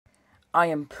I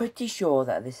am pretty sure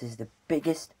that this is the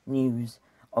biggest news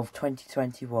of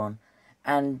 2021,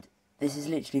 and this is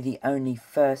literally the only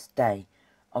first day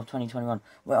of 2021.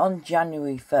 We're on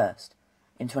January 1st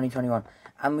in 2021,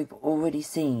 and we've already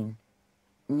seen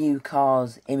new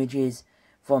cars, images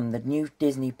from the new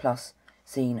Disney Plus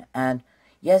scene, and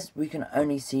yes, we can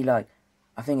only see like,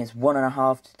 I think it's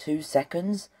 1.5 to 2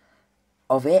 seconds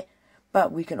of it,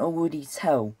 but we can already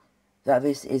tell that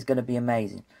this is going to be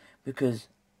amazing, because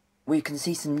we can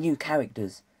see some new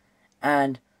characters,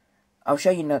 and I'll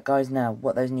show you guys now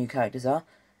what those new characters are,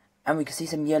 and we can see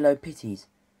some yellow pitties.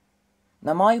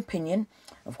 Now my opinion,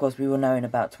 of course we will know in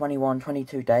about 21,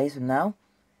 22 days from now,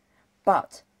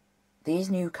 but these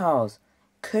new cars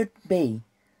could be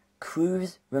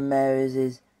Cruz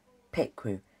Ramirez's pit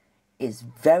crew. It's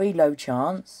very low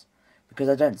chance, because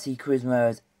I don't see Cruz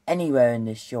Ramirez anywhere in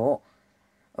this short.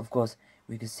 Of course,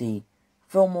 we can see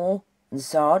Fillmore and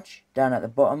Sarge down at the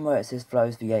bottom where it says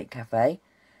Flows V8 Cafe.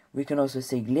 We can also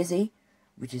see Lizzie,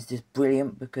 which is just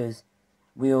brilliant, because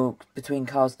we all, between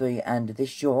Cars 3 and this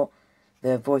short,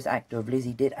 the voice actor of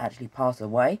Lizzie did actually pass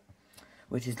away,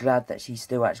 which is glad that she's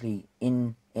still actually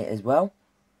in it as well,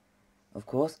 of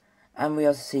course. And we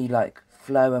also see like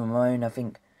Flo and Ramon, I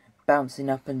think, bouncing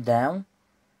up and down,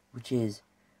 which is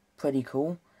pretty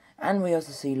cool. And we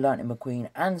also see Lightning McQueen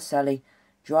and Sally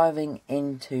driving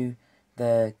into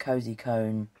the Cozy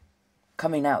Cone,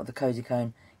 coming out of the Cozy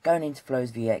Cone, going into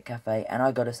Flo's V8 Cafe. And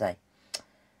I gotta say,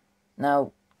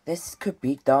 now this could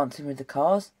be Dancing with the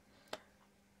Cars,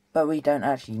 but we don't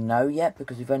actually know yet,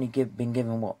 because we've only been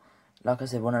given, what, like I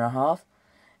said, 1.5.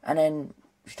 And then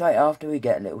straight after we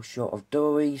get a little shot of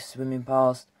Dory swimming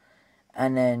past,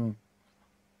 and then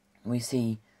we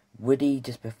see Woody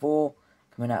just before,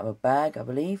 coming out of a bag, I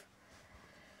believe.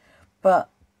 But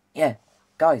yeah,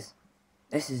 guys,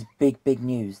 this is big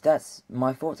news. That's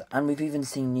my thoughts, and we've even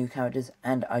seen new characters,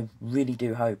 and I really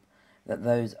do hope that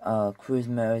those are Cruz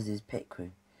Ramirez's pit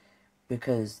crew,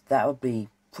 because that would be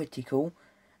pretty cool.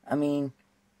 I mean,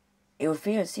 it would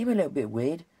seem a little bit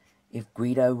weird if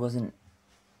Guido wasn't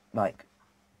like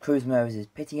Cruz Ramirez's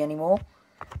pitty anymore,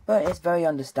 but it's very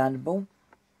understandable.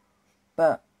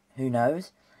 But who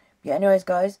knows? Yeah, anyways,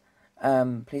 guys,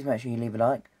 please make sure you leave a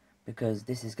like, because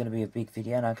this is going to be a big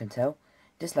video, and I can tell.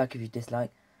 Dislike if you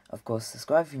dislike. Of course,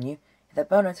 subscribe if you're new. Hit that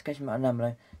bell notification button down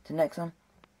below. Till next one,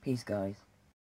 peace, guys.